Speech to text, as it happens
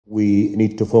We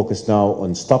need to focus now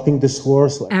on stopping this war.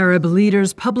 Arab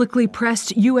leaders publicly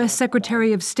pressed U.S.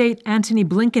 Secretary of State Antony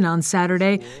Blinken on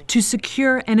Saturday to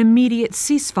secure an immediate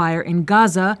ceasefire in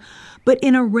Gaza. But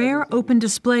in a rare open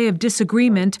display of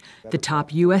disagreement, the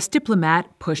top U.S.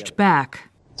 diplomat pushed back.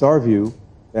 It's our view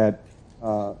that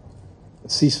a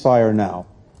ceasefire now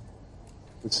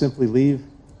would simply leave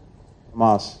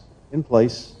Hamas in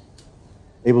place,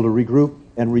 able to regroup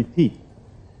and repeat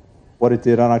what it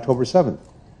did on October 7th.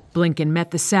 Blinken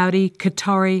met the Saudi,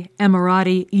 Qatari,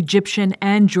 Emirati, Egyptian,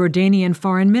 and Jordanian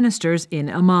foreign ministers in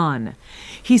Amman.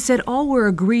 He said all were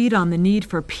agreed on the need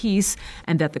for peace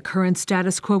and that the current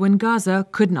status quo in Gaza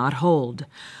could not hold.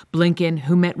 Blinken,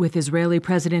 who met with Israeli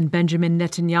President Benjamin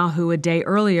Netanyahu a day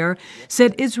earlier,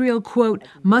 said Israel, quote,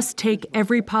 must take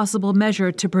every possible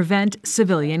measure to prevent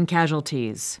civilian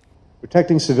casualties.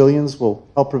 Protecting civilians will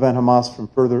help prevent Hamas from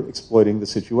further exploiting the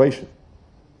situation.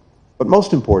 But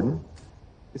most important,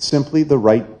 it's simply the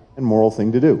right and moral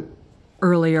thing to do.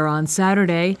 Earlier on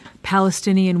Saturday,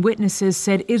 Palestinian witnesses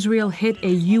said Israel hit a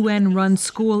UN-run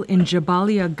school in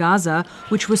Jabalia, Gaza,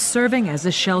 which was serving as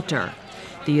a shelter.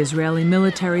 The Israeli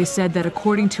military said that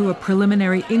according to a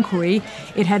preliminary inquiry,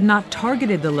 it had not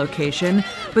targeted the location,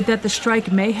 but that the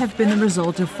strike may have been the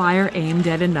result of fire aimed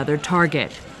at another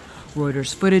target.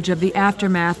 Reuters footage of the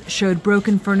aftermath showed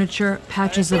broken furniture,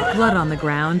 patches of blood on the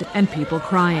ground, and people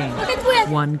crying.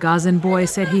 One Gazan boy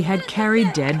said he had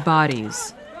carried dead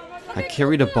bodies. I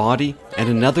carried a body and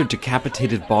another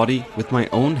decapitated body with my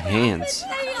own hands.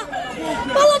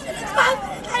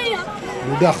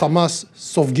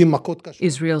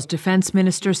 Israel's defense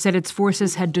minister said its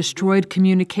forces had destroyed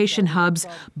communication hubs,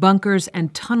 bunkers,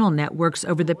 and tunnel networks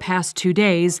over the past 2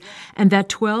 days, and that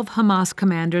 12 Hamas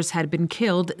commanders had been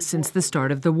killed since the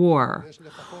start of the war.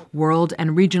 World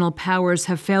and regional powers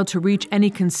have failed to reach any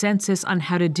consensus on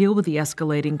how to deal with the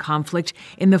escalating conflict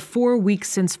in the 4 weeks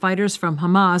since fighters from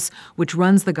Hamas, which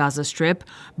runs the Gaza Strip,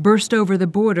 burst over the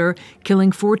border,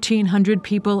 killing 1,400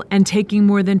 people and taking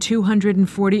more than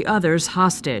 240 others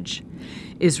hostage.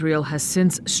 Israel has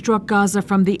since struck Gaza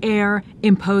from the air,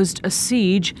 imposed a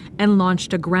siege, and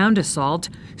launched a ground assault,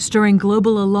 stirring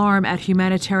global alarm at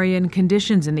humanitarian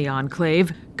conditions in the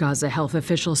enclave, Gaza health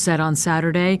officials said on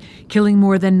Saturday, killing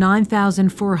more than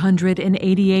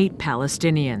 9,488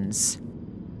 Palestinians.